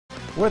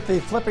With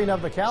the flipping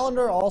of the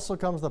calendar also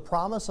comes the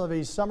promise of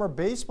a summer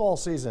baseball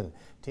season.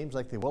 Teams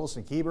like the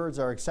Williston Keybirds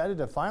are excited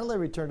to finally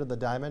return to the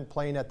diamond,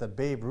 playing at the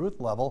Babe Ruth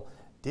level.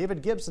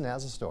 David Gibson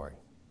has a story.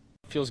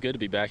 Feels good to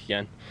be back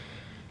again,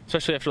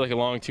 especially after like a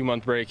long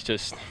 2-month break.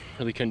 Just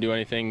really couldn't do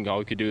anything. All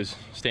we could do is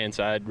stay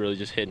inside, really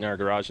just hit in our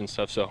garage and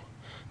stuff. So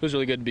it was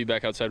really good to be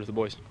back outside with the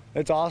boys.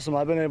 It's awesome.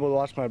 I've been able to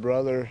watch my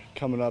brother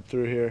coming up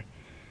through here,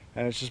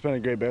 and it's just been a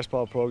great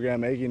baseball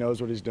program. Aggie knows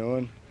what he's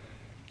doing.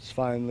 It's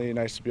finally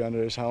nice to be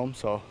under his helm.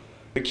 So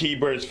the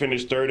Keybirds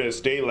finished third at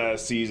state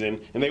last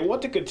season, and they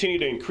want to continue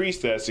to increase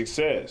that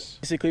success.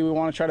 Basically, we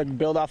want to try to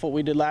build off what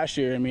we did last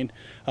year. I mean,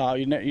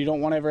 you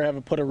don't want to ever have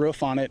to put a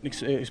roof on it,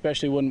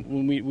 especially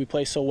when we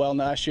played so well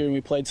last year and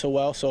we played so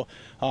well. So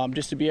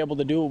just to be able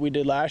to do what we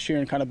did last year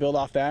and kind of build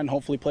off that and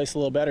hopefully place a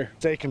little better.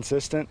 Stay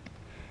consistent.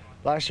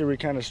 Last year we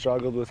kind of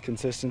struggled with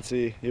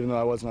consistency, even though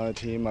I wasn't on the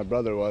team. My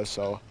brother was,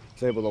 so I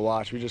was able to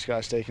watch. We just got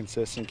to stay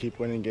consistent, keep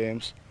winning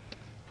games,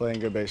 playing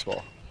good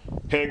baseball.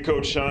 Head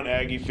coach Sean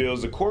Aggie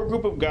feels the core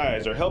group of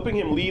guys are helping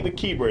him lead the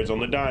Keybirds on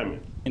the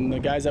diamond. And the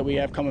guys that we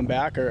have coming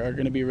back are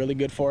going to be really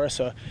good for us,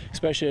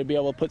 especially to be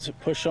able to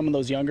push some of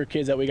those younger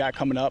kids that we got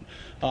coming up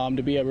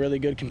to be a really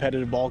good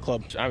competitive ball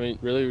club. I mean,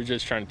 really, we're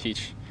just trying to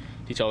teach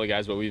all the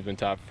guys what we've been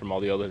taught from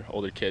all the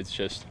older kids.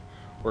 Just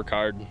work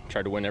hard,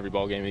 try to win every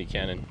ball game that you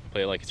can, and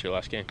play it like it's your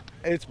last game.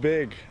 It's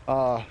big.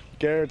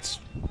 Garrett's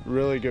a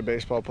really good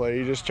baseball player.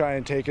 You just try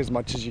and take as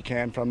much as you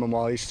can from him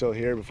while he's still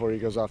here before he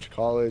goes off to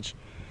college.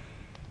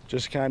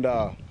 Just kind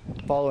of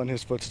follow in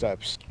his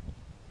footsteps.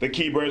 The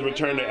Keybirds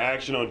return to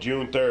action on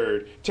June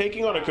 3rd,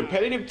 taking on a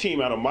competitive team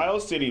out of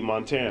Miles City,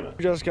 Montana.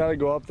 We just got to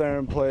go up there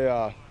and play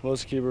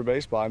Williston Keybird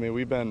baseball. I mean,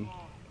 we've been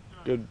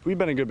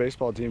a good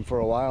baseball team for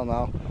a while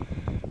now.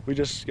 We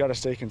just got to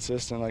stay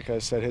consistent. Like I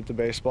said, hit the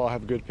baseball,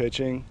 have good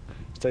pitching,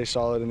 stay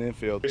solid in the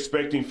infield.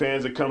 Expecting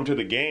fans to come to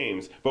the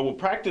games, but we'll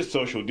practice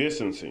social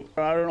distancing.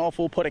 I don't know if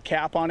we'll put a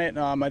cap on it.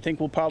 I think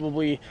we'll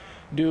probably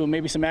do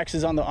maybe some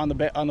X's on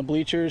the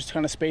bleachers to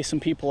kind of space some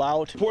people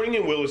out. Reporting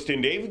in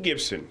Williston, David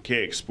Gibson,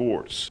 KX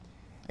Sports.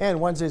 And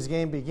Wednesday's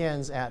game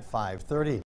begins at 5:30.